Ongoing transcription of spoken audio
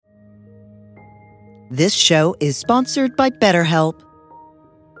This show is sponsored by BetterHelp.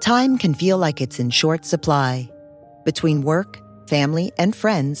 Time can feel like it's in short supply. Between work, family, and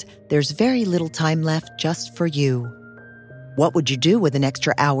friends, there's very little time left just for you. What would you do with an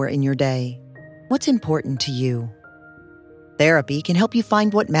extra hour in your day? What's important to you? Therapy can help you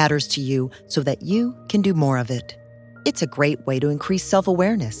find what matters to you so that you can do more of it. It's a great way to increase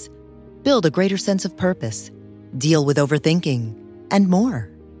self-awareness, build a greater sense of purpose, deal with overthinking, and more.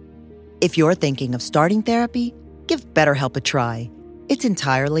 If you're thinking of starting therapy, give BetterHelp a try. It's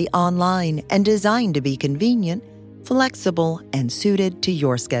entirely online and designed to be convenient, flexible, and suited to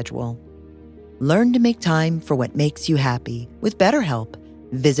your schedule. Learn to make time for what makes you happy with BetterHelp.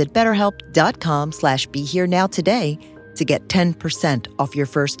 Visit BetterHelp.com/BeHereNow today to get 10% off your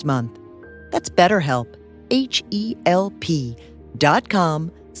first month. That's BetterHelp,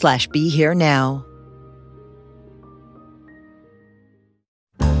 HELP.com/BeHereNow.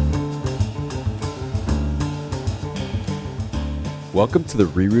 Welcome to the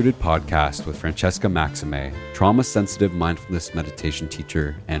Rerooted podcast with Francesca Maxime, trauma-sensitive mindfulness meditation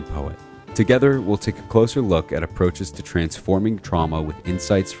teacher and poet. Together, we'll take a closer look at approaches to transforming trauma with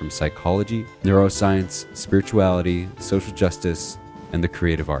insights from psychology, neuroscience, spirituality, social justice, and the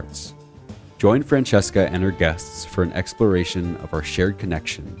creative arts. Join Francesca and her guests for an exploration of our shared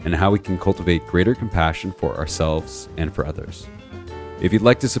connection and how we can cultivate greater compassion for ourselves and for others. If you'd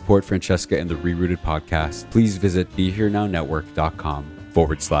like to support Francesca and the Rerooted podcast, please visit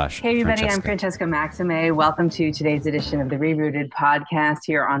BeHereNowNetwork.com/Francesca. Hey everybody, I'm Francesca Maxime. Welcome to today's edition of the Rerooted podcast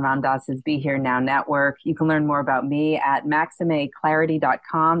here on Ram Dass's Be Here Now Network. You can learn more about me at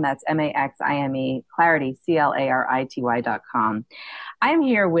MaximeClarity.com. That's MAXIME Clarity, CLARITY.com. I'm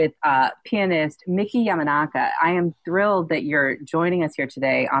here with pianist Miki Yamanaka. I am thrilled that you're joining us here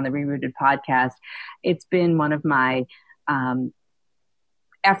today on the Rerooted podcast. It's been one of my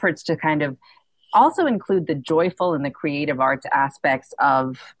efforts to kind of also include the joyful and the creative arts aspects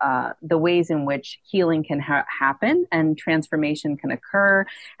of the ways in which healing can happen and transformation can occur,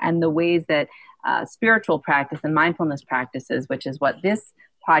 and the ways that spiritual practice and mindfulness practices, which is what this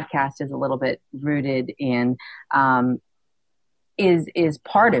podcast is a little bit rooted in, is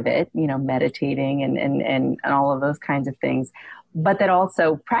part of it, you know, meditating and all of those kinds of things. But that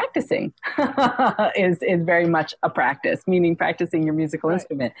also practicing is very much a practice, meaning practicing your musical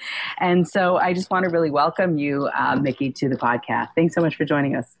instrument. And so I just want to really welcome you, Miki, to the podcast. Thanks so much for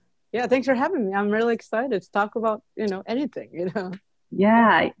joining us. Yeah, thanks for having me. I'm really excited to talk about, anything,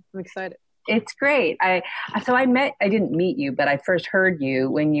 Yeah. I'm excited. It's great. I didn't meet you, but I first heard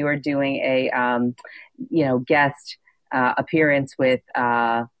you when you were doing a, guest appearance with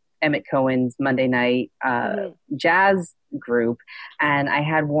Emmett Cohen's Monday night jazz group. And I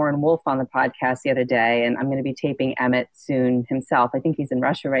had Warren Wolf on the podcast the other day, and I'm going to be taping Emmett soon himself. I think he's in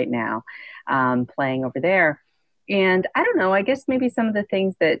Russia right now, playing over there. And I don't know, I guess maybe some of the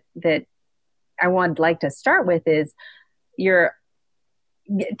things that I would like to start with is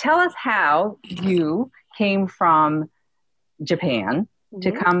tell us how you came from Japan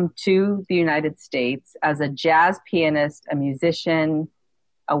to come to the United States as a jazz pianist, a musician,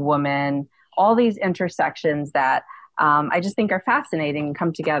 a woman, all these intersections that I just think are fascinating and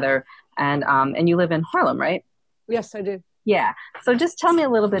come together. And you live in Harlem, right? Yes, I do. Yeah. So just tell me a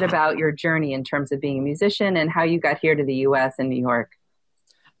little bit about your journey in terms of being a musician and how you got here to the U.S. and New York.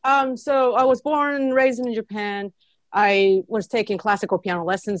 So I was born and raised in Japan. I was taking classical piano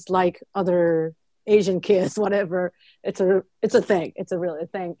lessons like other Asian kids, whatever. It's a thing. It's a really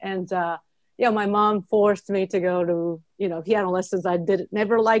thing. And my mom forced me to go to, piano lessons. I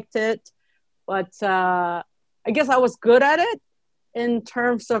never liked it, but I guess I was good at it in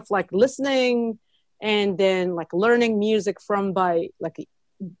terms of like listening and then like learning music from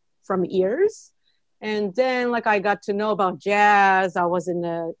ears. And then like I got to know about jazz. I was in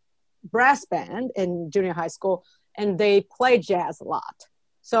a brass band in junior high school and they play jazz a lot.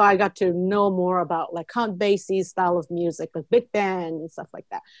 So I got to know more about like Count Basie's style of music, like big band and stuff like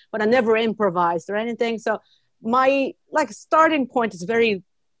that. But I never improvised or anything. So my like starting point is very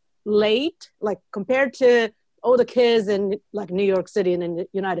late, like compared to all the kids in like New York City and in the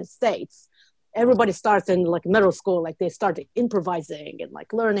United States. Everybody starts in like middle school, like they start improvising and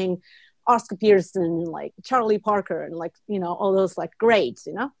like learning Oscar Peterson and like Charlie Parker and like, all those like greats,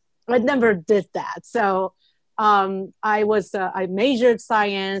 I never did that. So I majored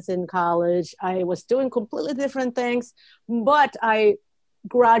science in college. I was doing completely different things, but I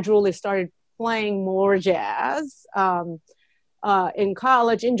gradually started playing more jazz in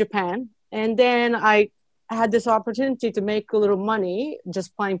college in Japan. And then I had this opportunity to make a little money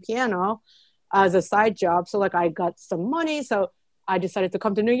just playing piano as a side job. So like I got some money. So I decided to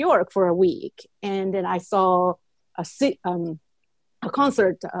come to New York for a week. And then I saw a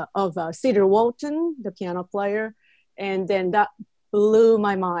concert of Cedar Walton, the piano player. And then that blew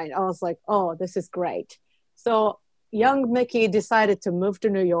my mind. I was like, oh, this is great. So young Mickey decided to move to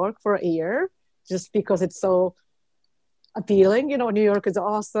New York for a year just because it's so appealing. New York is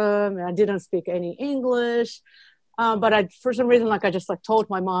awesome. And I didn't speak any English. But for some reason, I just told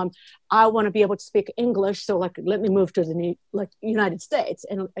my mom, I want to be able to speak English. So let me move to the United States.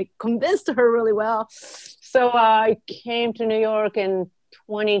 And I convinced her really well. So I came to New York in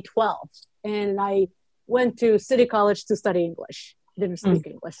 2012 and I went to City College to study English. I didn't speak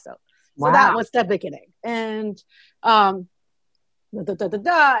English. So that was the beginning. And, and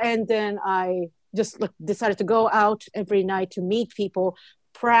then I just decided to go out every night to meet people,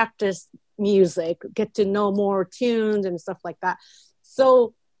 practice music, get to know more tunes and stuff like that.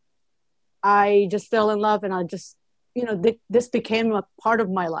 So I just fell in love, and I just, this became a part of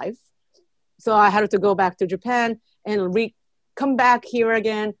my life. So I had to go back to Japan and come back here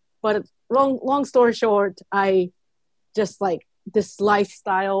again. But long story short, I just this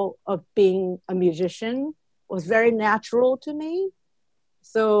lifestyle of being a musician was very natural to me.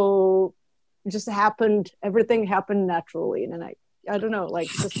 So it just happened, everything happened naturally. And I don't know,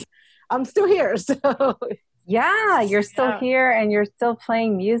 just, I'm still here. So yeah, you're still here and you're still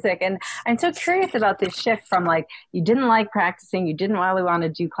playing music. And I'm so curious about this shift from you didn't like practicing, you didn't really want to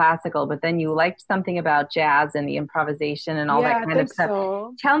do classical, but then you liked something about jazz and the improvisation and all that kind of stuff.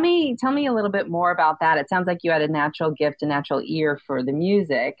 So. Tell me a little bit more about that. It sounds like you had a natural gift, a natural ear for the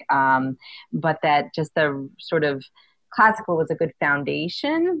music, but that just the sort of classical was a good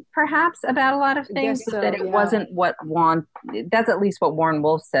foundation, perhaps, about a lot of things, so, that it wasn't what that's at least what Warren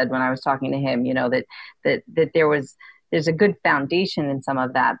Wolf said when I was talking to him, that there's a good foundation in some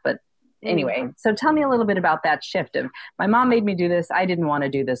of that. But anyway, so tell me a little bit about that shift of, my mom made me do this, I didn't want to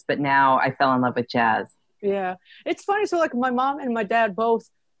do this, but now I fell in love with jazz. Yeah, it's funny. So my mom and my dad both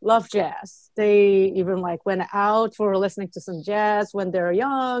love jazz. They even went out for listening to some jazz when they're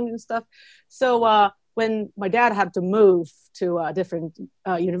young and stuff. So, when my dad had to move to a different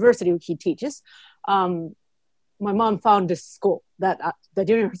university he teaches, my mom found this school, that the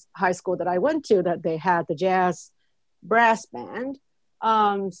junior high school that I went to, that they had the jazz brass band.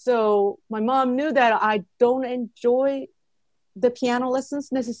 So my mom knew that I don't enjoy the piano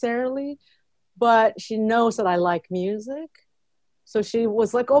lessons necessarily, but she knows that I like music. So she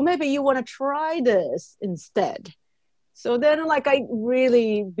was like, oh, maybe you want to try this instead. So then I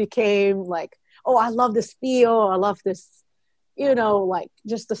really became oh, I love this feel. I love this,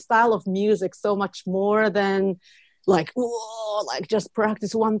 just the style of music so much more than just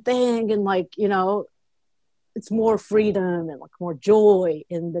practice one thing. And it's more freedom and more joy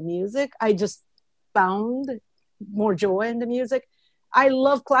in the music. I just found more joy in the music. I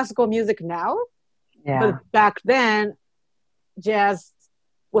love classical music now, but back then jazz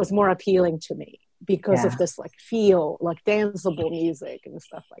was more appealing to me because of this feel, danceable music and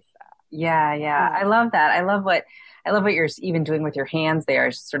stuff like that. Yeah. I love that. I love what you're even doing with your hands there,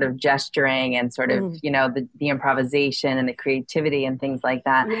 sort of gesturing and sort of, the improvisation and the creativity and things like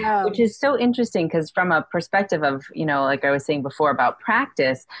that, which is so interesting because from a perspective of, like I was saying before about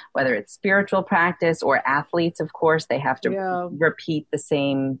practice, whether it's spiritual practice or athletes, of course, they have to repeat the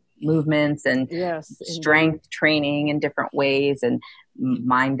same movements and strength training in different ways and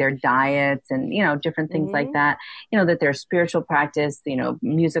mind their diets and, different things like that, that there's spiritual practice,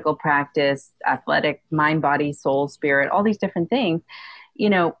 musical practice, athletic, mind, body, soul, spirit, all these different things,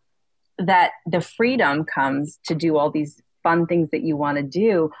 that the freedom comes to do all these fun things that you want to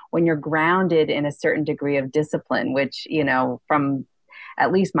do when you're grounded in a certain degree of discipline, which, from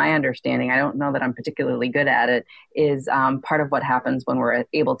at least my understanding, I don't know that I'm particularly good at it, is part of what happens when we're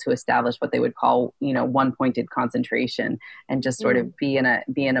able to establish what they would call, one-pointed concentration and just sort of be in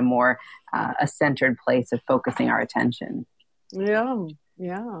a more a centered place of focusing our attention. Yeah.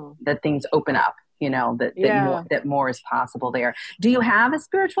 That things open up, that more is possible there. Do you have a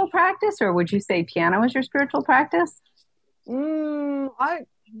spiritual practice, or would you say piano is your spiritual practice? I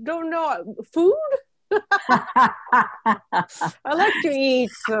don't know. Food? I like to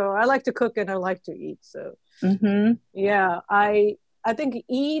eat, so I like to cook and I like to eat. So I think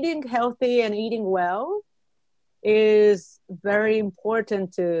eating healthy and eating well is very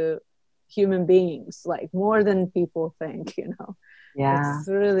important to human beings, more than people think, it's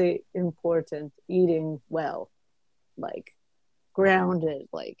really important, eating well, grounded.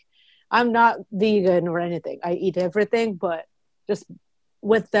 I'm not vegan or anything, I eat everything, but just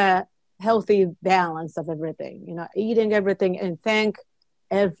with that healthy balance of everything, eating everything and thank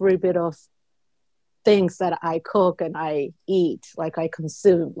every bit of things that I cook and I eat, like I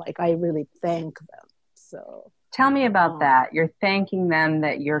consume, like I really thank them. So tell me about that. You're thanking them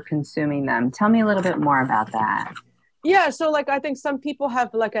that you're consuming them. Tell me a little bit more about that. yeah, so like I think some people have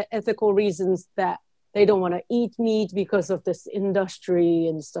like ethical reasons that they don't want to eat meat because of this industry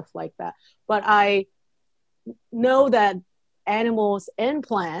and stuff like that. But I know that animals and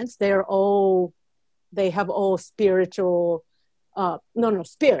plants, they have all spiritual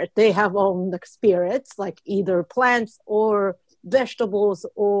spirit. They have all like spirits, like either plants or vegetables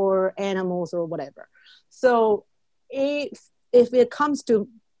or animals or whatever. So if it comes to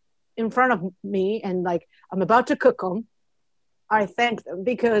in front of me and like I'm about to cook them, I thank them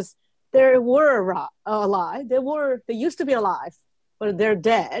because they were alive. They used to be alive, but they're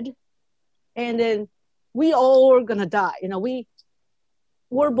dead. And then we all are gonna die. We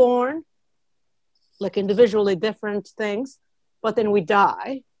were born like individually different things, but then we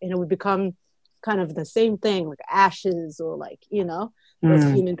die and we become kind of the same thing, like ashes or like, those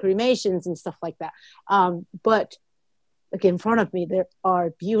human cremations and stuff like that. But like in front of me, there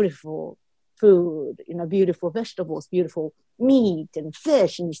are beautiful food, beautiful vegetables, beautiful meat and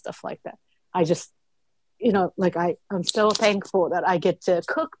fish and stuff like that. I just, like I'm so thankful that I get to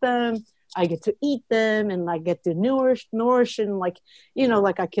cook them. I get to eat them and I get to nourish and like,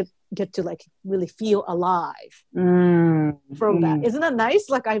 like I could get to like really feel alive from that. Isn't that nice?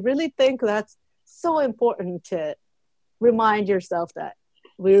 Like, I really think that's so important to remind yourself that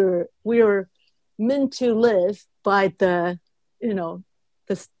we're meant to live by the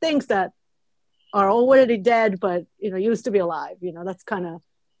things that are already dead, but, used to be alive. That's kind of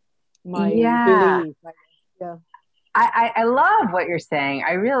my belief. Yeah. I love what you're saying.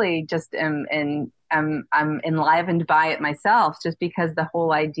 I really just am, and I'm enlivened by it myself, just because the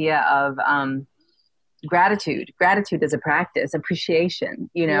whole idea of gratitude as a practice, appreciation,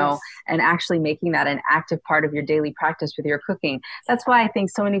 Yes. and actually making that an active part of your daily practice with your cooking. That's why I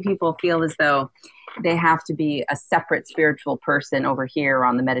think so many people feel as though they have to be a separate spiritual person over here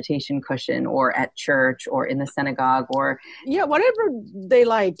on the meditation cushion or at church or in the synagogue or whatever they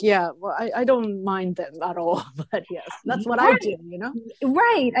like. Well, I don't mind them at all, but yes, that's what I do.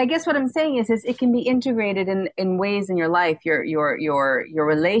 Right. I guess what I'm saying is it can be integrated in ways in your life, your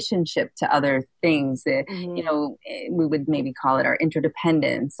relationship to other things. We would maybe call it our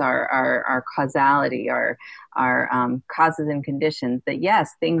interdependence, our causality, our causes and conditions. That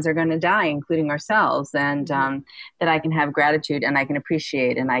yes, things are going to die, including ourselves, and that I can have gratitude and I can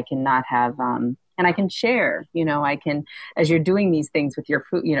appreciate and I can not have and I can share. I can, as you're doing these things with your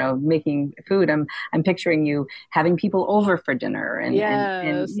food, making food. I'm picturing you having people over for dinner, and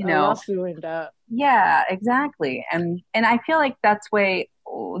I love doing that. Yeah, exactly. And I feel like that's way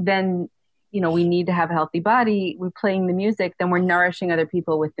then. We need to have a healthy body. We're playing the music, then we're nourishing other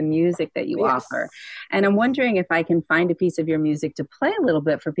people with the music that you offer. And I'm wondering if I can find a piece of your music to play a little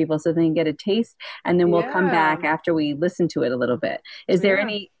bit for people so they can get a taste, and then we'll come back after we listen to it a little bit. Is there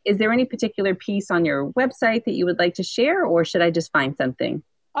any particular piece on your website that you would like to share, or should I just find something?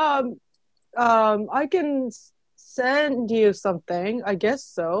 I can send you something, I guess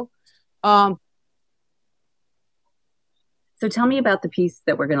so. So tell me about the piece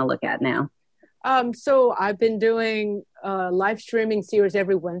that we're going to look at now. So I've been doing a live streaming series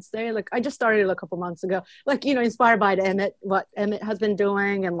every Wednesday. Like I just started a couple months ago, like, inspired by what Emmett has been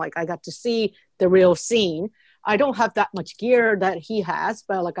doing. And like, I got to see the real scene. I don't have that much gear that he has,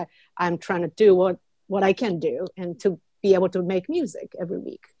 but like, I'm trying to do what I can do and to be able to make music every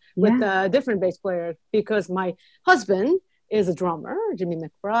week with a different bass player, because my husband is a drummer, Jimmy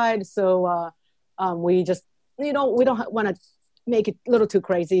McBride. So, we just, we don't want to make it a little too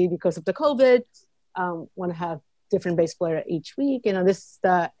crazy because of the COVID. Want to have different bass player each week. This is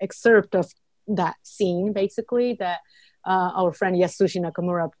the excerpt of that scene, basically, that our friend Yasushi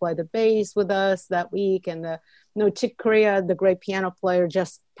Nakamura played the bass with us that week. And Chick Corea, the great piano player,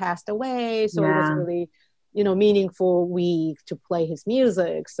 just passed away. So it was really, meaningful week to play his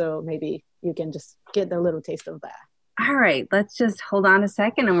music. So maybe you can just get a little taste of that. All right, let's just hold on a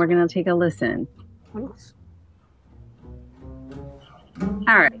second and we're going to take a listen.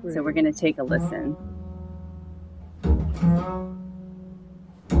 All right, so we're going to take a listen.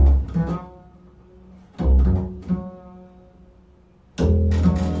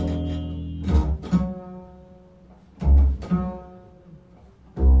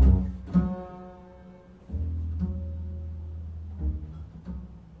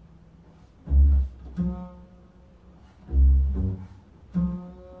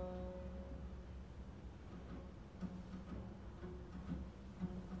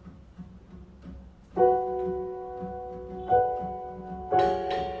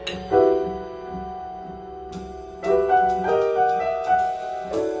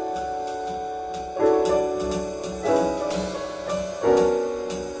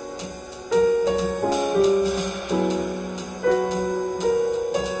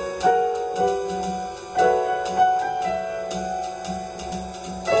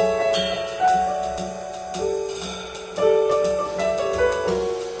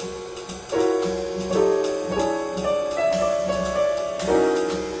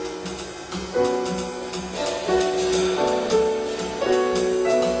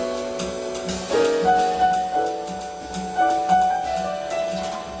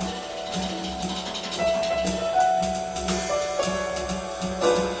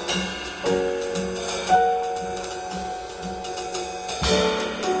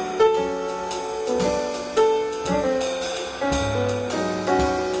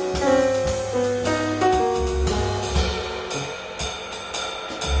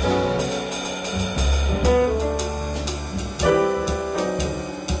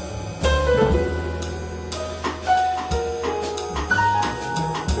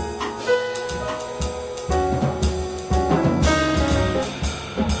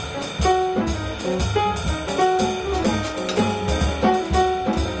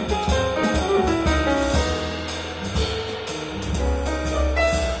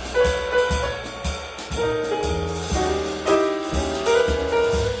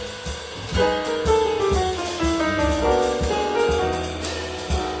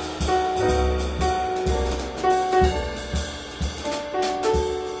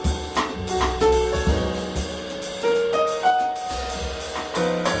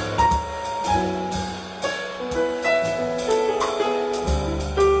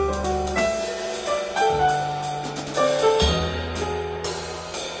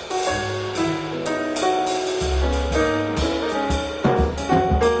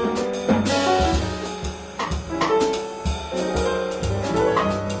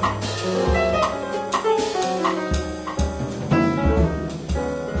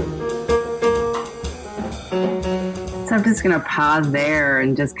 just going to pause there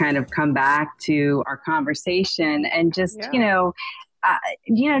and just kind of come back to our conversation and just,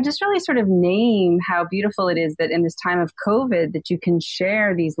 just really sort of name how beautiful it is that in this time of COVID that you can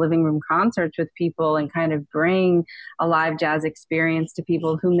share these living room concerts with people and kind of bring a live jazz experience to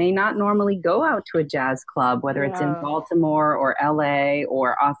people who may not normally go out to a jazz club, whether it's in Baltimore or LA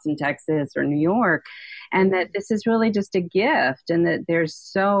or Austin, Texas or New York. And that this is really just a gift and that there's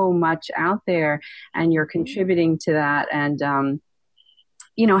so much out there and you're contributing to that. And,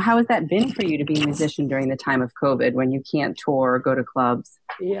 how has that been for you to be a musician during the time of COVID when you can't tour or go to clubs?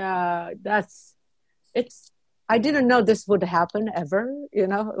 Yeah, I didn't know this would happen ever,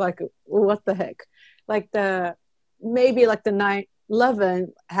 like what the heck? Like maybe like the 9/11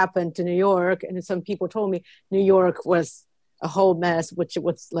 happened to New York and some people told me New York was a whole mess, which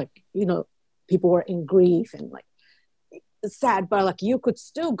was like, people were in grief and like sad, but like you could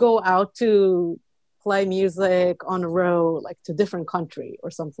still go out to play music on the road, like to different country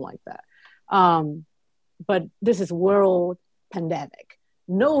or something like that. But this is world pandemic.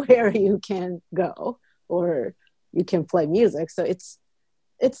 Nowhere you can go or you can play music. So it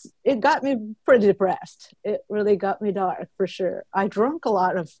got me pretty depressed. It really got me dark for sure. I drank a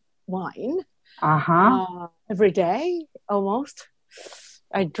lot of wine every day almost.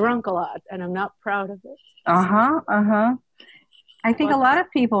 I drank a lot and I'm not proud of it. I think a lot of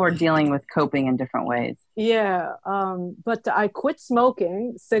people are dealing with coping in different ways. Yeah. But I quit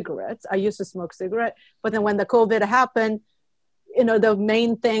smoking cigarettes. I used to smoke cigarette, but then when the COVID happened, the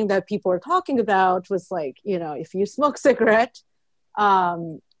main thing that people were talking about was like, if you smoke cigarette,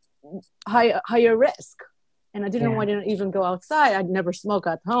 higher risk. And I didn't want to even go outside. I'd never smoke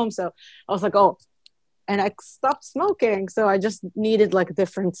at home. So I was like, and I stopped smoking. So I just needed like a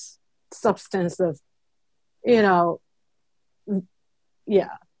different substance of,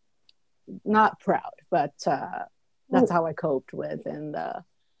 not proud, but that's how I coped with. And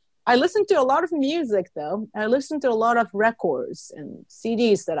I listened to a lot of music though. I listened to a lot of records and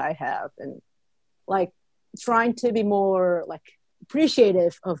CDs that I have and like trying to be more like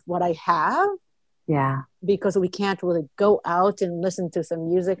appreciative of what I have. Yeah. Because we can't really go out and listen to some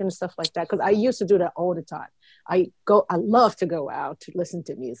music and stuff like that. Because I used to do that all the time. I love to go out to listen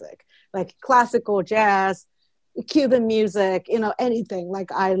to music, like classical, jazz, Cuban music, anything.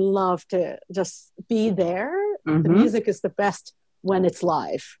 Like I love to just be there. The music is the best when it's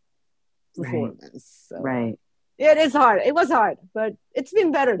live performance. So, right. It is hard. It was hard, but it's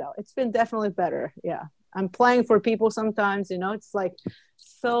been better though. It's been definitely better. Yeah. I'm playing for people sometimes, it's like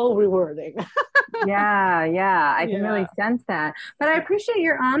so rewarding. Yeah. I can really sense that. But I appreciate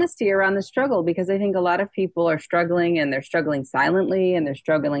your honesty around the struggle because I think a lot of people are struggling and they're struggling silently and they're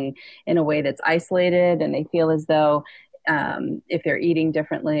struggling in a way that's isolated and they feel as though if they're eating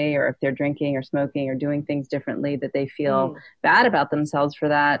differently or if they're drinking or smoking or doing things differently that they feel bad about themselves for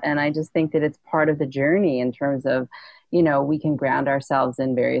that. And I just think that it's part of the journey in terms of we can ground ourselves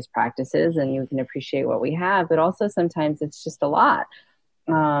in various practices and you can appreciate what we have, but also sometimes it's just a lot.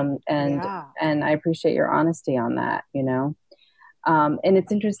 And I appreciate your honesty on that, and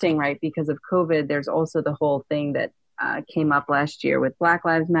it's interesting, right? Because of COVID, there's also the whole thing that came up last year with Black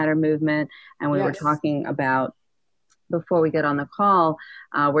Lives Matter movement. And we were talking about before we get on the call,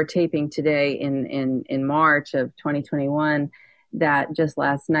 we're taping today in March of 2021 that just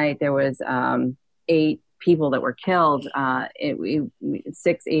last night there was 8 people that were killed,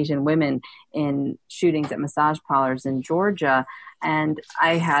 6 Asian women in shootings at massage parlors in Georgia. And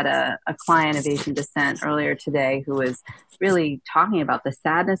I had a client of Asian descent earlier today who was really talking about the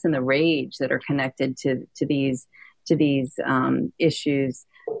sadness and the rage that are connected to these issues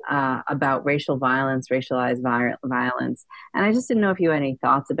about racial violence, racialized violence. And I just didn't know if you had any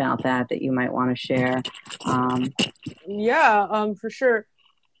thoughts about that you might want to share. For sure.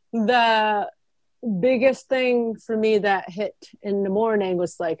 The biggest thing for me that hit in the morning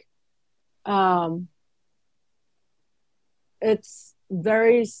was like, it's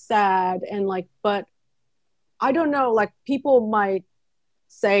very sad and like, but I don't know, like people might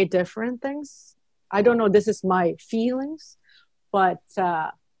say different things. I don't know, this is my feelings, but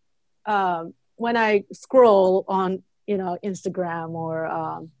when I scroll on, Instagram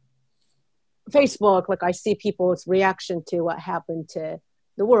or Facebook, like I see people's reaction to what happened to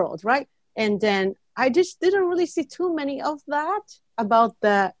the world, right? And then I just didn't really see too many of that about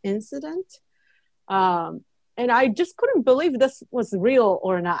the incident. And I just couldn't believe this was real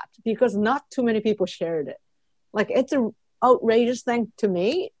or not because not too many people shared it. Like it's an outrageous thing to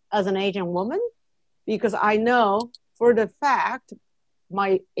me as an Asian woman because I know for the fact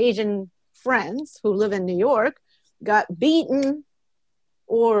my Asian friends who live in New York got beaten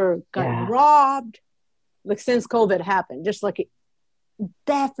or got robbed like since COVID happened, just like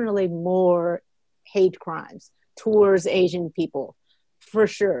definitely more hate crimes towards Asian people, for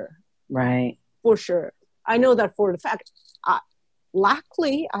sure. Right. For sure. I know that for the fact.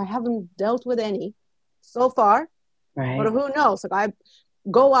 Luckily, I haven't dealt with any so far. Right. But who knows? Like I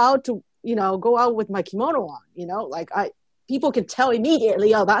go out with my kimono on, like people can tell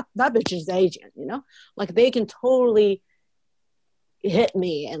immediately, oh, that bitch is Asian, like they can totally hit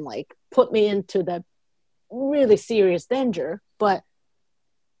me and like put me into the really serious danger. But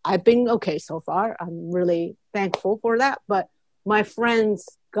I've been okay so far. I'm really thankful for that. But my friends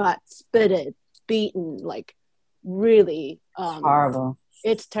got spitted, beaten, like really horrible.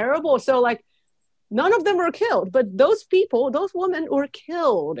 It's terrible. So like none of them were killed, but those women were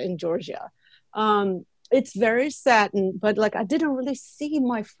killed in Georgia. It's very sad, but like I didn't really see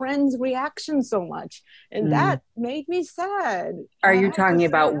my friends' reaction so much, and that made me sad. Are you talking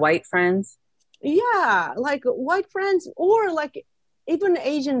about white friends? Yeah, like white friends, or like even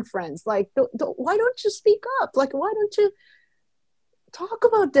Asian friends. Like, why don't you speak up? Like, why don't you talk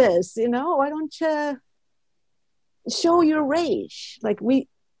about this? Why don't you show your rage? Like we're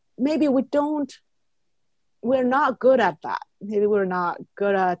not good at that. Maybe we're not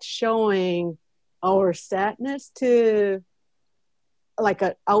good at showing our sadness to like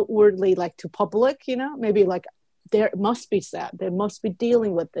outwardly, like to public, maybe like there must be sad. They must be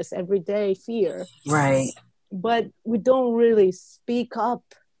dealing with this everyday fear. Right. But we don't really speak up.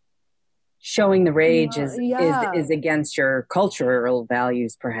 Showing the rage is against your cultural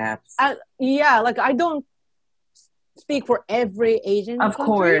values, perhaps. Like I don't speak for every Asian country. Of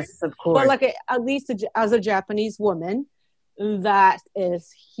course. But like at least as a Japanese woman, that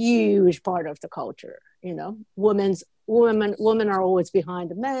is huge part of the culture. Women are always behind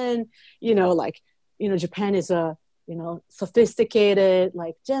the men. Japan is a sophisticated,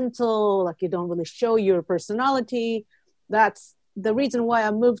 like gentle, like you don't really show your personality. That's the reason why I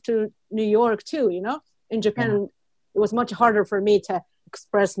moved to New York too. In Japan, it was much harder for me to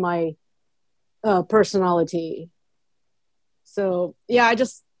express my personality. So yeah,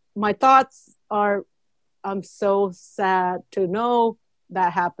 my thoughts are, I'm so sad to know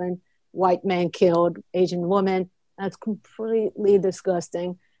that happened. White man killed Asian woman. That's completely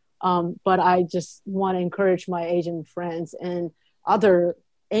disgusting. But I just want to encourage my Asian friends and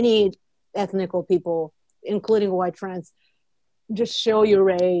any ethnical people, including white friends, just show your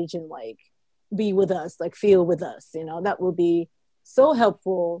rage and like be with us, like feel with us. That will be so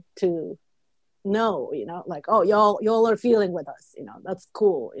helpful to know, like, oh, y'all are feeling with us, that's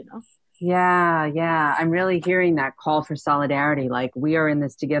cool. Yeah, I'm really hearing that call for solidarity. Like we are in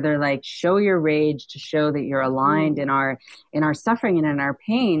this together. Like show your rage to show that you're aligned in our suffering and in our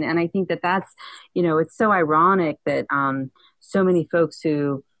pain. And I think that's it's so ironic that so many folks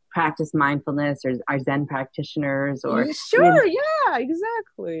who practice mindfulness or are Zen practitioners or yeah,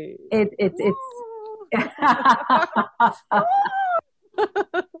 exactly. It's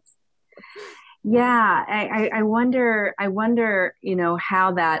yeah, I wonder,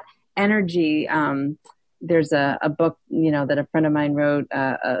 how that energy, there's a book, that a friend of mine wrote,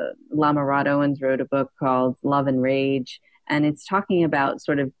 Lama Rod Owens wrote a book called Love and Rage. And it's talking about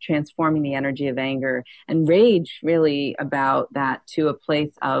sort of transforming the energy of anger and rage, really about that to a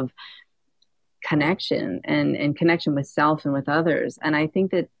place of connection and connection with self and with others. And I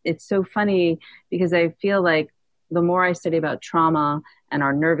think that it's so funny because I feel like the more I study about trauma and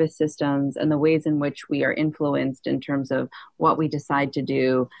our nervous systems and the ways in which we are influenced in terms of what we decide to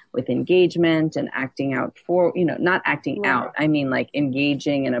do with engagement and acting out for, not acting out, I mean like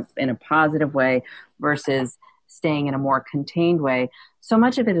engaging in a positive way versus staying in a more contained way. So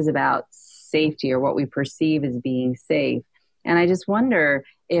much of it is about safety or what we perceive as being safe. And I just wonder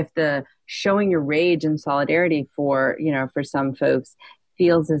if the showing your rage and solidarity for some folks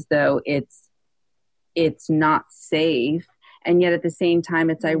feels as though it's not safe. And yet at the same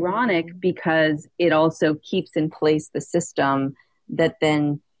time, it's ironic because it also keeps in place the system that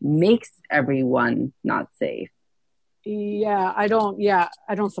then makes everyone not safe. Yeah, I don't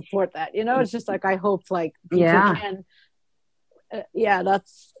support that. It's just like, I hope like people can,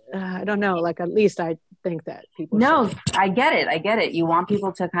 that's, I don't know, like at least I think that people should. I get it. You want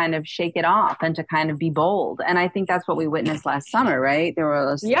people to kind of shake it off and to kind of be bold. And I think that's what we witnessed last summer, right? There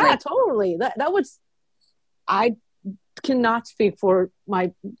was totally. That was, I cannot speak for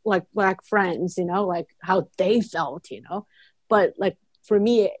my like Black friends, like how they felt, but like for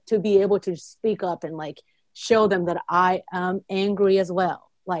me to be able to speak up and like show them that I am angry as well.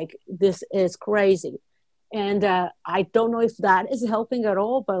 Like this is crazy. And I don't know if that is helping at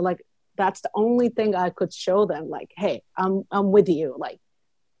all, but like, that's the only thing I could show them. Like, hey, I'm with you. Like,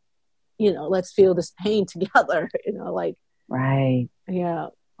 let's feel this pain together, like, Right. yeah.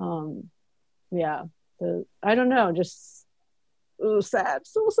 Yeah. I don't know, just sad,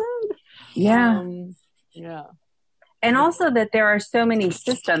 so sad. Yeah. Yeah. And also that there are so many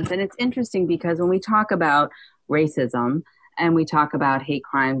systems. And it's interesting because when we talk about racism and we talk about hate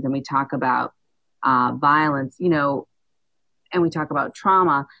crimes and we talk about violence, and we talk about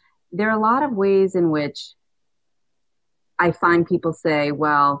trauma, there are a lot of ways in which I find people say,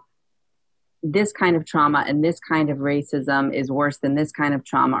 well, this kind of trauma and this kind of racism is worse than this kind of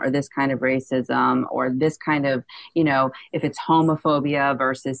trauma or this kind of racism or this kind of, if it's homophobia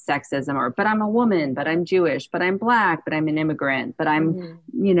versus sexism but I'm a woman, but I'm Jewish, but I'm Black, but I'm an immigrant, but I'm,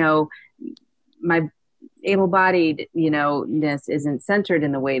 my able-bodiedness isn't centered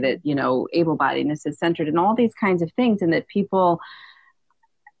in the way that, able-bodiedness is centered in all these kinds of things, and that people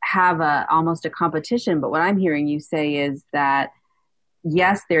have almost a competition. But what I'm hearing you say is that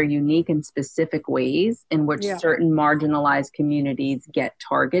yes, there are unique and specific ways in which certain marginalized communities get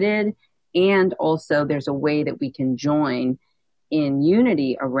targeted. And also there's a way that we can join in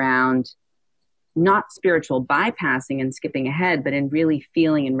unity around not spiritual bypassing and skipping ahead, but in really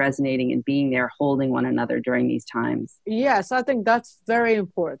feeling and resonating and being there, holding one another during these times. Yes, I think that's very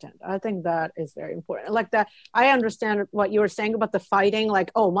important. I think that is very important. Like that, I understand what you were saying about the fighting,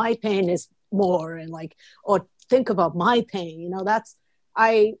 like, oh, my pain is more, and like, or think about my pain.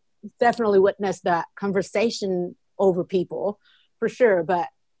 I definitely witnessed that conversation over people for sure. But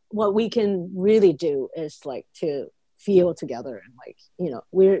what we can really do is like to feel together and like,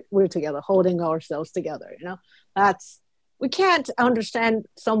 we're together, holding ourselves together, we can't understand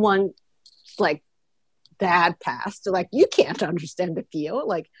someone like bad past. Like, you can't understand the feel.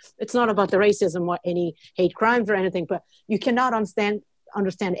 Like, it's not about the racism or any hate crimes or anything, but you cannot understand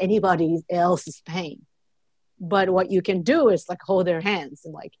anybody else's pain. But what you can do is like hold their hands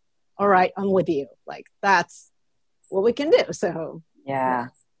and like, all right, I'm with you. Like, that's what we can do. So yeah.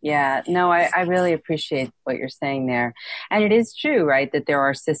 No, I really appreciate what you're saying there. And it is true, right, that there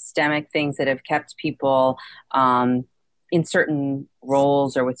are systemic things that have kept people in certain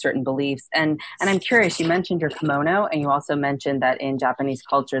roles or with certain beliefs. And I'm curious, you mentioned your kimono, and you also mentioned that in Japanese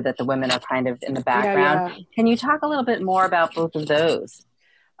culture that the women are kind of in the background. Yeah. Can you talk a little bit more about both of those?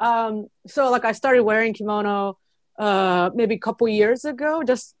 So like I started wearing kimono maybe a couple years ago,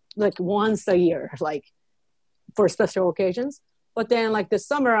 just like once a year, like for special occasions. But then like this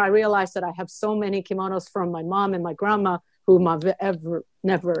summer, I realized that I have so many kimonos from my mom and my grandma, whom I've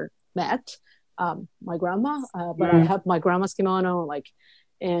never met. My grandma, but I have my grandma's kimono,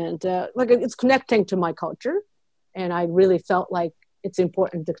 and it's connecting to my culture. And I really felt like it's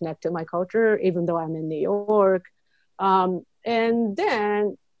important to connect to my culture, even though I'm in New York. And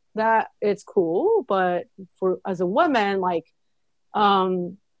then that it's cool, but as a woman, like,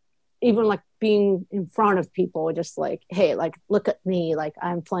 even like being in front of people, just like, hey, like, look at me, like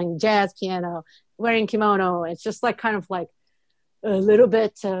I'm playing jazz piano, wearing kimono. It's just like kind of like a little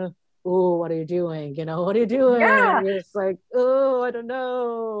bit, oh, what are you doing? What are you doing? Yeah. It's like, oh, I don't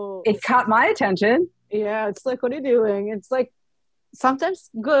know. It caught my attention. Yeah, it's like, what are you doing? It's like sometimes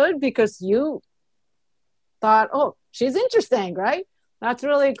good because you thought, oh, she's interesting, right? That's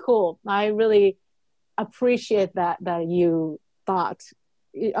really cool. I really appreciate that you thought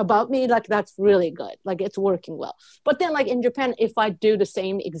about me. Like, that's really good. Like, it's working well. But then like in Japan, if I do the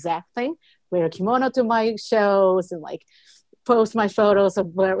same exact thing, wear a kimono to my shows and like post my photos of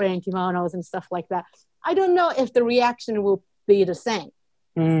wearing kimonos and stuff like that, I don't know if the reaction will be the same.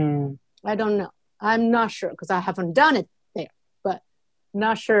 I don't know. I'm not sure because I haven't done it there, but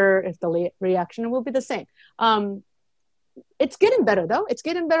not sure if the reaction will be the same. It's getting better though. It's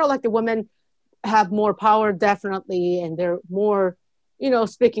getting better. Like, the women have more power, definitely, and they're more,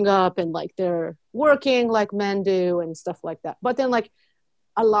 speaking up, and like they're working like men do and stuff like that. But then like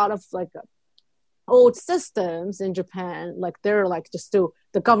a lot of like old systems in Japan, like they're like just to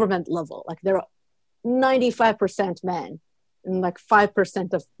the government level, like they're 95% men and like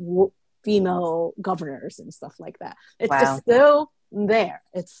 5% of female governors and stuff like that. It's just still there.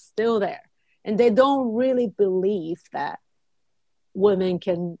 It's still there. And they don't really believe that women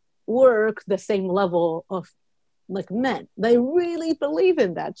can work the same level of like men. They really believe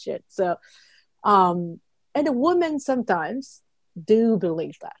in that shit. So, and the women sometimes do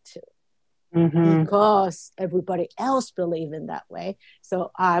believe that too. Because everybody else believe in that way.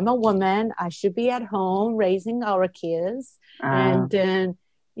 So I'm a woman. I should be at home raising our kids. And then,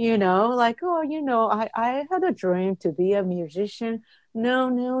 like, oh, I had a dream to be a musician.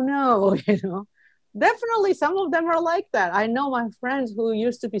 No. definitely some of them are like that. I know my friends who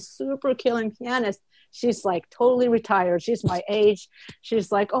used to be super killing pianists. She's like totally retired. She's my age.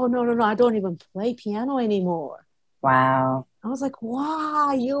 She's like, oh, no, I don't even play piano anymore. Wow. I was like,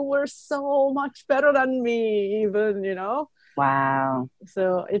 wow, you were so much better than me even, Wow.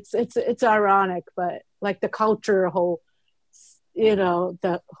 So it's ironic, but like the culture whole,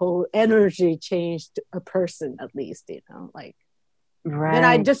 the whole energy changed a person at least, like. Right. Then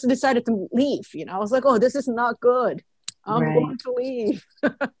I just decided to leave, I was like, oh, this is not good. I'm Right. going to leave.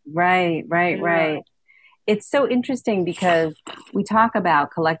 Right. Yeah. It's so interesting because we talk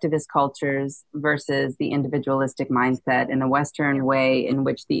about collectivist cultures versus the individualistic mindset in a Western way in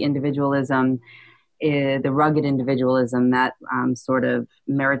which the individualism, the rugged individualism, that sort of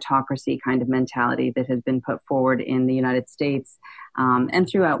meritocracy kind of mentality that has been put forward in the United States and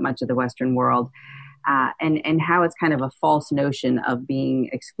throughout much of the Western world, and how it's kind of a false notion of being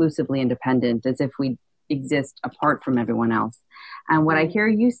exclusively independent, as if we exist apart from everyone else. And what I hear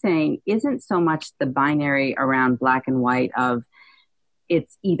you saying isn't so much the binary around black and white of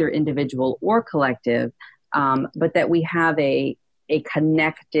it's either individual or collective, but that we have a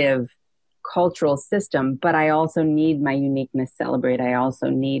connective cultural system, but I also need my uniqueness celebrated. I also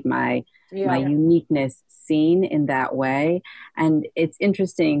need my uniqueness seen in that way. And it's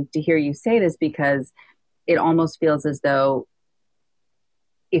interesting to hear you say this because it almost feels as though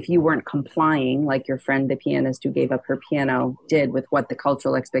if you weren't complying, like your friend, the pianist who gave up her piano, did with what the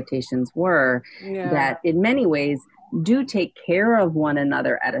cultural expectations were, that in many ways do take care of one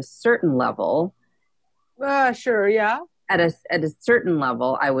another at a certain level. Sure, yeah. At a certain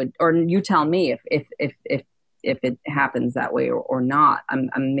level, I would, or you tell me if it happens that way or not. I'm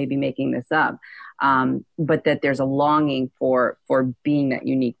maybe making this up, but that there's a longing for being that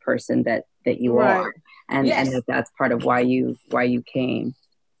unique person that you are, and that's part of why you came.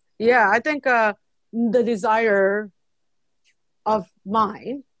 Yeah, I think the desire of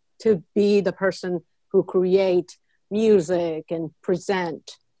mine to be the person who create music and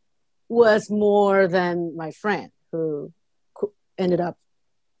present was more than my friend who ended up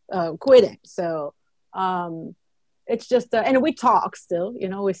quitting. So it's just, and we talk still,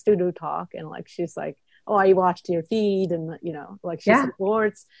 we still do talk. And like, she's like, oh, I watched your feed, and like she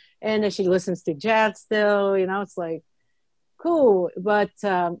supports, and then she listens to jazz still, it's like cool. But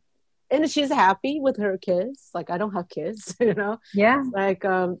and she's happy with her kids. Like, I don't have kids, Yeah. Like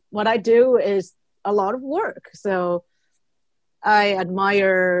what I do is a lot of work. So I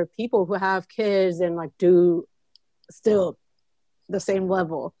admire people who have kids and like do still the same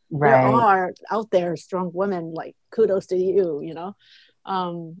level. Right. There are out there strong women, like kudos to you,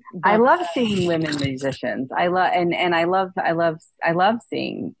 I love seeing women musicians. I love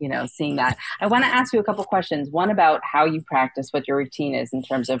seeing that. I want to ask you a couple questions. One about how you practice, what your routine is in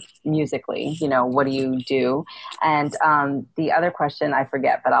terms of musically, what do you do? And the other question I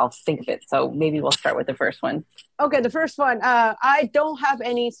forget, but I'll think of it. So maybe we'll start with the first one. Okay, the first one. I don't have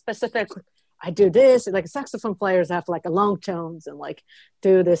any specific. I do this, like saxophone players have like a long tones and like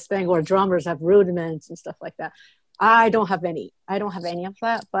do this thing, or drummers have rudiments and stuff like that. I don't have any of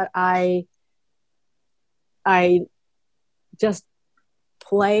that, but I just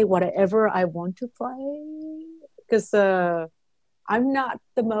play whatever I want to play, because I'm not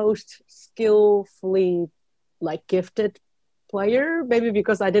the most skillfully like gifted player, maybe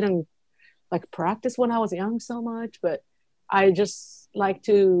because I didn't like practice when I was young so much, but I just like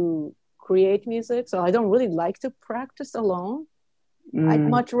to create music, so I don't really like to practice alone. I'd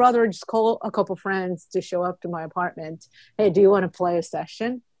much rather just call a couple friends to show up to my apartment. Hey, do you want to play a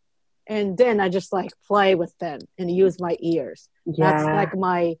session? And then I just like play with them and use my ears. Yeah. That's like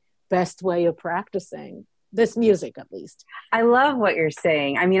my best way of practicing this music, at least. I love what you're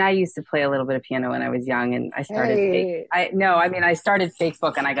saying. I mean, I used to play a little bit of piano when I was young, and I started. I started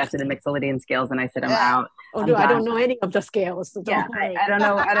Facebook, and I got to the Mixolydian scales, and I said, I'm out. Oh no, I don't know any of the scales. So I don't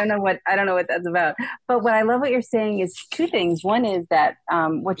know. I don't know what that's about. But what I love what you're saying is two things. One is that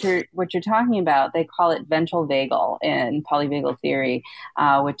what you're talking about, they call it ventral vagal in polyvagal theory,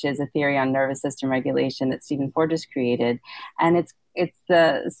 which is a theory on nervous system regulation that Stephen Porges created, and it's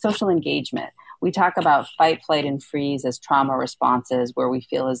the social engagement. We talk about fight, flight, and freeze as trauma responses, where we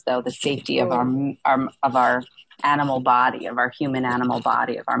feel as though the safety of our animal body, of our human animal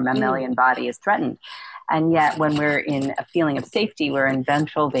body, of our mammalian body is threatened. And yet when we're in a feeling of safety, we're in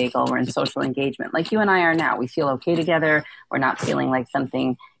ventral vagal, we're in social engagement. Like you and I are now. We feel okay together. We're not feeling like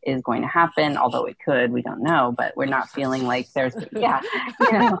something is going to happen, although it could, we don't know, but we're not feeling like there's, we're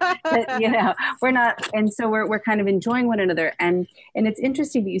not. And so we're kind of enjoying one another. And it's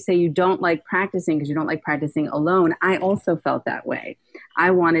interesting that you say you don't like practicing because you don't like practicing alone. I also felt that way.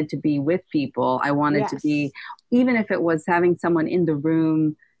 I wanted to be with people. I wanted to be, even if it was having someone in the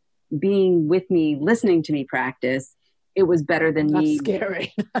room being with me, listening to me practice, it was better than me.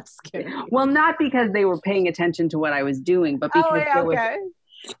 Scary. That's scary. Well, not because they were paying attention to what I was doing, but because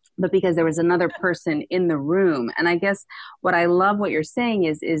there was another person in the room. And I guess what I love what you're saying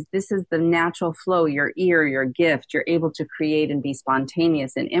is this is the natural flow, your ear, your gift. You're able to create and be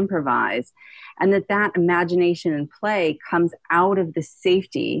spontaneous and improvise. And that imagination and play comes out of the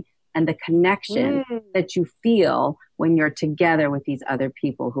safety and the connection that you feel when you're together with these other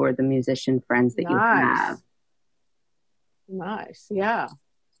people who are the musician friends that you have. Nice. Yeah.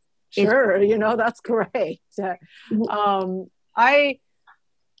 Sure. That's great. I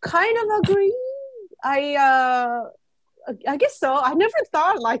kind of agree. I guess so. I never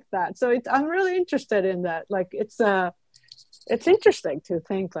thought like that. So I'm really interested in that. Like, it's interesting to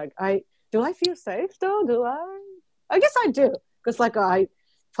think like, do I feel safe though? I guess I do. Because like I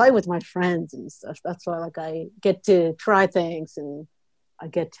play with my friends and stuff. That's why like I get to try things and I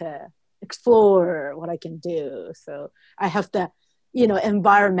get to explore what I can do. So I have the,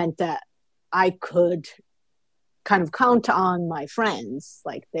 environment that I could kind of count on my friends.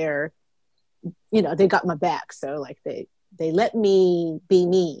 Like they're, they got my back. So like they let me be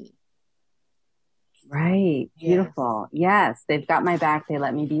me. Right. Beautiful. Yes. They've got my back. They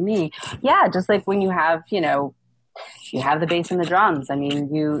let me be me. Yeah. Just like when you have, you have the bass and the drums. I mean,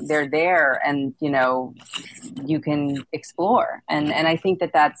 they're there and, you can explore. And I think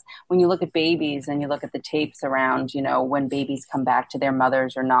that's when you look at babies and you look at the tapes around, when babies come back to their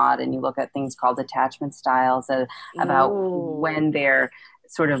mothers or not, and you look at things called attachment styles about when they're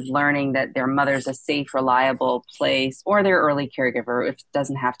sort of learning that their mother's a safe, reliable place, or their early caregiver. It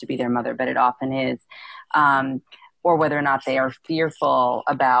doesn't have to be their mother, but it often is. Or whether or not they are fearful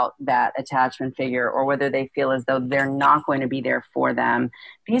about that attachment figure, or whether they feel as though they're not going to be there for them.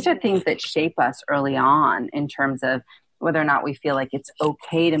 These are things that shape us early on in terms of whether or not we feel like it's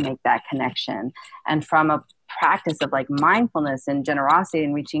okay to make that connection. And from a practice of like mindfulness and generosity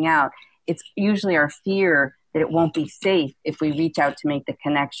and reaching out, it's usually our fear that it won't be safe if we reach out to make the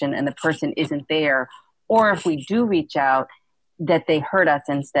connection and the person isn't there. Or if we do reach out, that they hurt us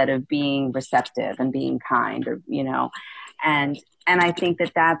instead of being receptive and being kind, or, and I think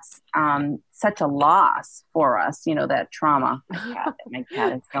that's such a loss for us, that trauma. My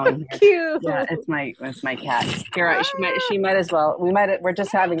cat is going here. Cute. Yeah, it's my cat. Here, she might as well. We're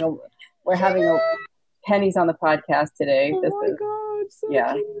just having a Penny's on the podcast today. Oh my God, so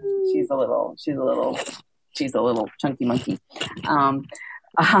cute. She's a little chunky monkey.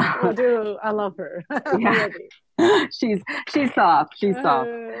 I love her. Yeah. She's soft. She's soft.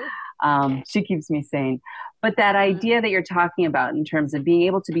 She keeps me sane. But that idea that you're talking about in terms of being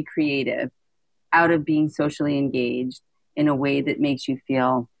able to be creative out of being socially engaged in a way that makes you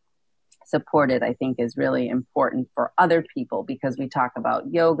feel supported, I think is really important for other people, because we talk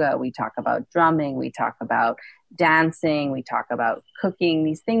about yoga, we talk about drumming, we talk about dancing, we talk about cooking,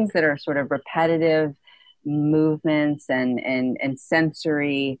 these things that are sort of repetitive movements and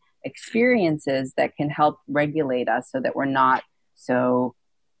sensory experiences that can help regulate us so that we're not so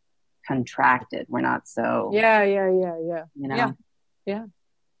contracted. We're not so Yeah.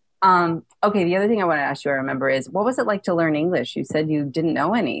 Okay, the other thing I want to ask you, I remember, is what was it like to learn English? You said you didn't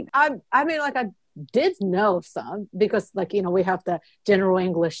know any. I mean, like I did know some, because like, we have the general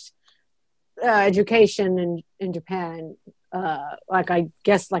English education in Japan. Like I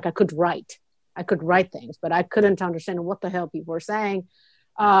guess like I could write things, but I couldn't understand what the hell people were saying.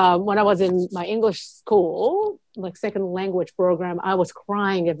 When I was in my English school, like second language program, I was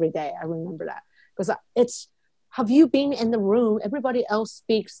crying every day. I remember that, because have you been in the room? Everybody else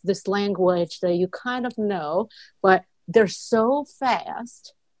speaks this language that you kind of know, but they're so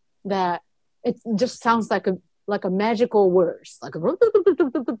fast that it just sounds like a magical words, like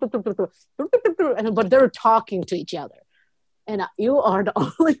but they're talking to each other. And you are the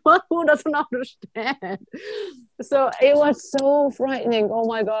only one who doesn't understand. So it was so frightening. Oh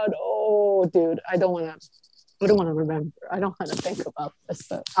my God. Oh, dude, I don't want to remember. I don't want to think about this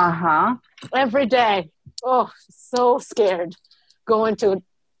stuff. Every day. Oh, so scared. Going to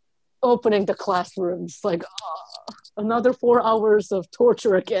opening the classrooms. Like, another 4 hours of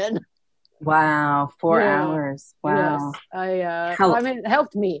torture again. Wow. 4 hours. Wow. Yes. I mean, it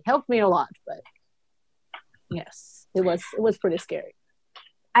helped me a lot, but yes. It was pretty scary.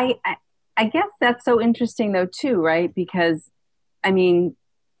 I guess that's so interesting though too, right? Because I mean,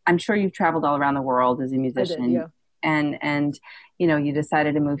 I'm sure you've traveled all around the world as a musician. I did, yeah. And you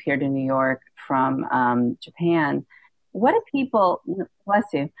decided to move here to New York from Japan. What do people, bless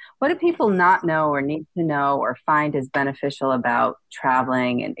you, what do people not know or need to know or find as beneficial about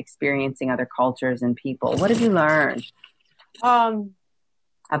traveling and experiencing other cultures and people? What have you learned? Um,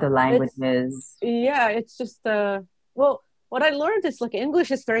 Other it's languages? yeah, it's just well, what I learned is like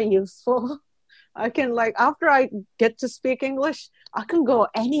English is very useful. I can like after I get to speak English, I can go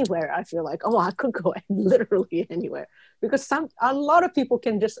anywhere. I feel like, oh, I could go literally anywhere because a lot of people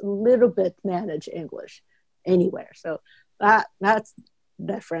can just a little bit manage English anywhere. So that's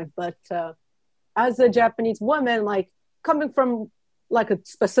different. But as a Japanese woman, like coming from like a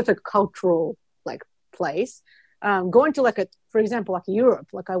specific cultural like place, going to like for example, like Europe,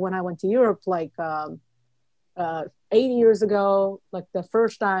 like when I went to Europe, like 8 years ago, like the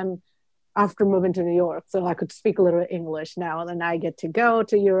first time after moving to New York. So I could speak a little English now. And then I get to go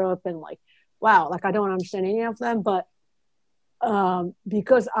to Europe and like, wow, like I don't understand any of them. But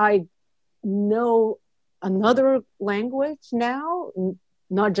because I know another language now,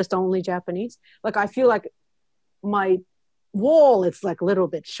 not just only Japanese, like I feel like my wall is like a little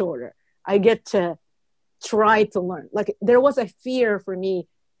bit shorter. I get to try to learn. Like there was a fear for me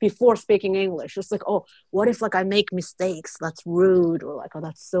before speaking English. It's like, oh, what if like I make mistakes? That's rude, or like, oh,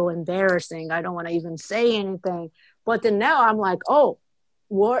 that's so embarrassing. I don't want to even say anything. But then now I'm like, oh,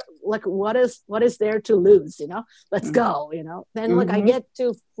 what is there to lose? Let's go. Then like I get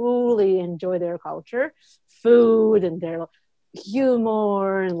to fully enjoy their culture, food, and their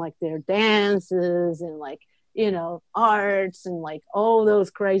humor, and like their dances, and like arts, and like all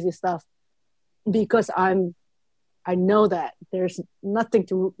those crazy stuff, because I know that there's nothing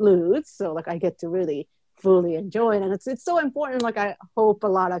to lose. So like I get to really fully enjoy it. And it's so important. Like I hope a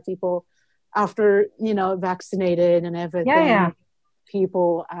lot of people after, vaccinated and everything,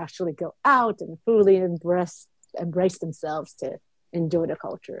 people actually go out and fully embrace themselves to enjoy the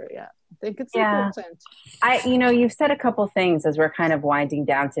culture. Yeah. I think it's important. You've said a couple things as we're kind of winding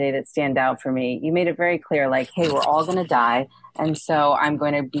down today that stand out for me. You made it very clear, like, hey, we're all going to die. And so I'm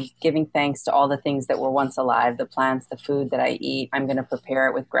going to be giving thanks to all the things that were once alive, the plants, the food that I eat. I'm going to prepare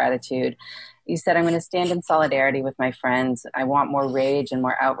it with gratitude. You said, I'm going to stand in solidarity with my friends. I want more rage and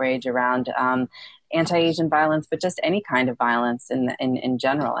more outrage around anti-Asian violence, but just any kind of violence in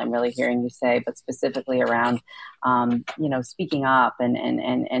general. I'm really hearing you say, but specifically around, speaking up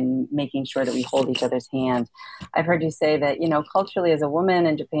and making sure that we hold each other's hand. I've heard you say that, culturally as a woman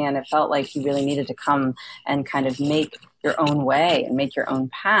in Japan, it felt like you really needed to come and kind of make your own way and make your own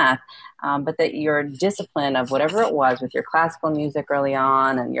path. But that your discipline of whatever it was with your classical music early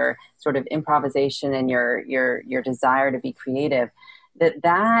on and your sort of improvisation and your desire to be creative,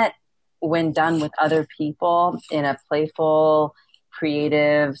 that when done with other people in a playful,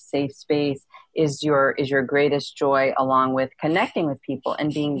 creative, safe space is your greatest joy, along with connecting with people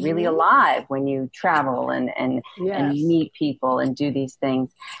and being really alive when you travel and meet people and do these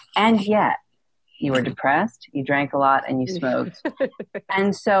things. And yet you were depressed, you drank a lot, and you smoked.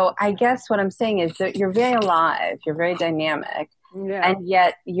 And so I guess what I'm saying is that you're very alive, you're very dynamic, and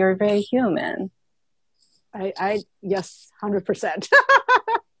yet you're very human. Yes, 100%.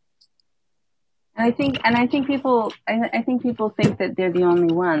 I think people think that they're the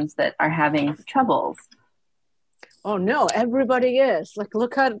only ones that are having troubles. Oh no, everybody is. Like,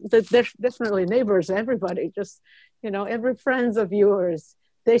 look at there's definitely neighbors, everybody, just, every friends of yours,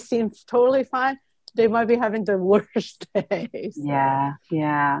 they seem totally fine. They might be having the worst days. Yeah.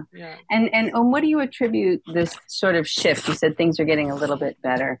 And what do you attribute this sort of shift? You said things are getting a little bit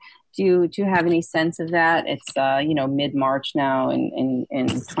better. Do you have any sense of that? It's mid-March now in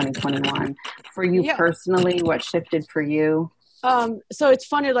 2021. For you personally, what shifted for you? So it's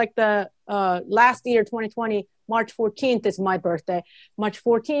funny, like the last year, 2020, March 14th is my birthday. March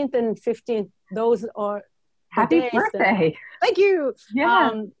 14th and 15th, those are happy birthday. Thank you.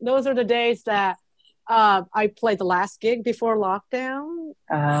 Yeah. Those are the days that I played the last gig before lockdown.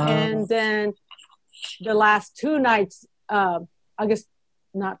 And then the last two nights, I guess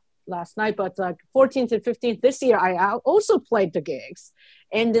not last night, but like 14th and 15th this year, I also played the gigs.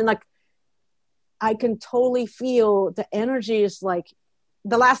 And then like, I can totally feel the energy is like,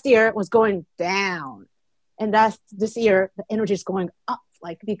 the last year was going down. And this year, the energy is going up,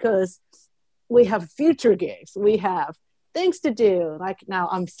 like, because we have future gigs. We have things to do. Like now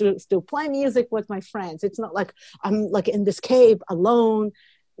I'm still playing music with my friends. It's not like I'm like in this cave alone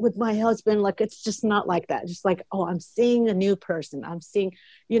with my husband. Like, it's just not like that. Just like, oh, I'm seeing a new person. I'm seeing,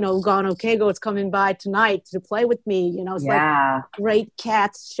 Gano Keigo is coming by tonight to play with me. It's like great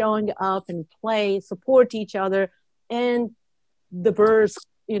cats showing up and play, support each other. And the birds,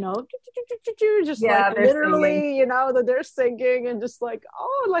 just like literally, singing. That they're singing, and just like,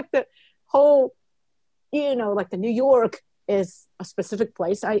 oh, like the whole like the New York is a specific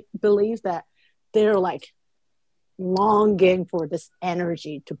place. I believe that they're like longing for this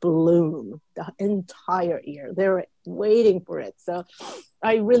energy to bloom the entire year. They're waiting for it. So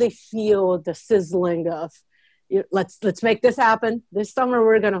I really feel the sizzling of let's make this happen. This summer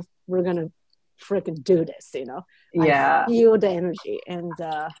we're gonna freaking do this, Yeah. I feel the energy. And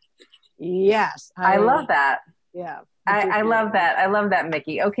yes. I love that. Yeah. I love that. I love that,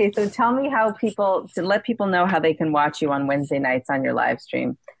 Mickey. Okay, so tell me to let people know how they can watch you on Wednesday nights on your live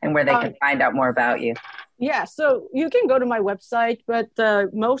stream and where they can find out more about you. Yeah, so you can go to my website, but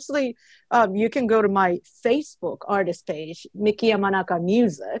mostly you can go to my Facebook artist page, Miki Yamanaka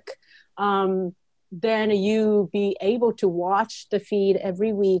Music. Then you be able to watch the feed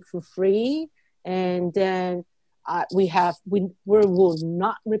every week for free. And then we will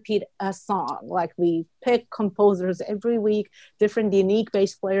not repeat a song. Like we pick composers every week, different unique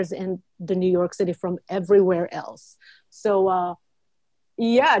bass players in the New York City from everywhere else. So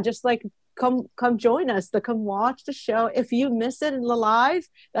just like come join us, come watch the show. If you miss it in the live,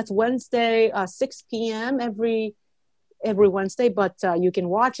 that's Wednesday 6 p.m. every Wednesday, but you can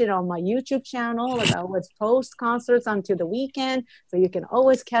watch it on my YouTube channel. Like I always post concerts until the weekend, so you can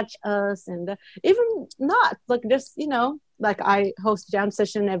always catch us. And even not like just like I host jam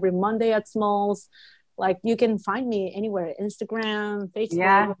session every Monday at Smalls. Like you can find me anywhere, Instagram, Facebook.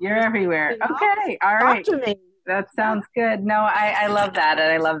 Yeah, you're everywhere. Okay, all right. Talk to me. That sounds good. No, I love that,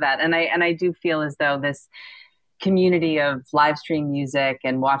 and I love that, and I do feel as though this community of live stream music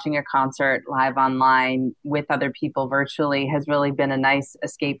and watching a concert live online with other people virtually has really been a nice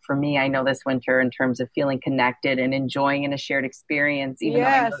escape for me. I know this winter in terms of feeling connected and enjoying in a shared experience, even though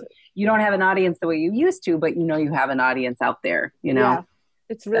I know you don't have an audience the way you used to, but you have an audience out there, Yeah.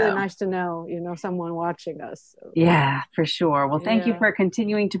 It's really nice to know, someone watching us. So. Yeah, for sure. Well, thank you for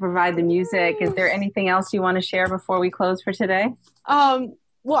continuing to provide the music. Is there anything else you want to share before we close for today?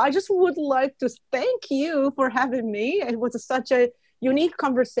 Well, I just would like to thank you for having me. It was such a unique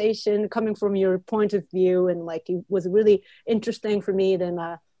conversation coming from your point of view, and like it was really interesting for me. Then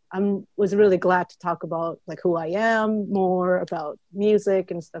I was really glad to talk about like who I am, more about music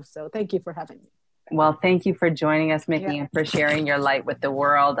and stuff. So thank you for having me. Well, thank you for joining us, Mickey, and for sharing your light with the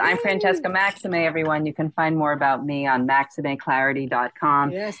world. I'm Francesca Maxime, everyone. You can find more about me on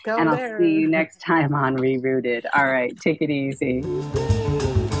MaximeClarity.com. Yes, go and there. I'll see you next time on Rerooted. All right, take it easy.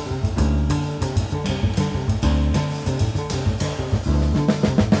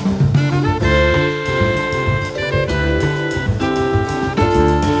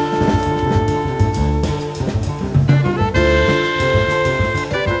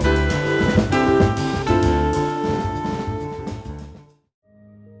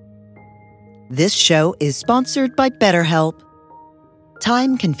 This show is sponsored by BetterHelp.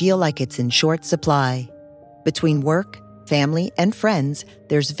 Time can feel like it's in short supply. Between work, family, and friends,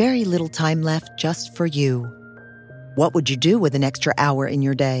 there's very little time left just for you. What would you do with an extra hour in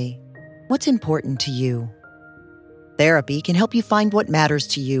your day? What's important to you? Therapy can help you find what matters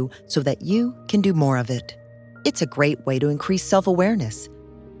to you so that you can do more of it. It's a great way to increase self-awareness,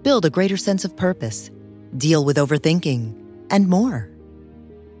 build a greater sense of purpose, deal with overthinking, and more.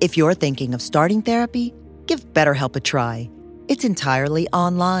 If you're thinking of starting therapy, give BetterHelp a try. It's entirely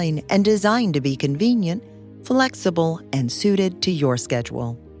online and designed to be convenient, flexible, and suited to your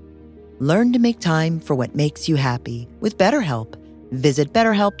schedule. Learn to make time for what makes you happy with BetterHelp. Visit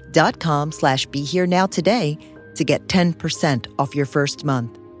BetterHelp.com/BeHereNow today to get 10% off your first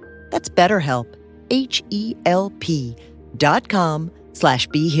month. That's BetterHelp,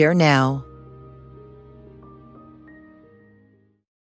 HELP.com/BeHereNow.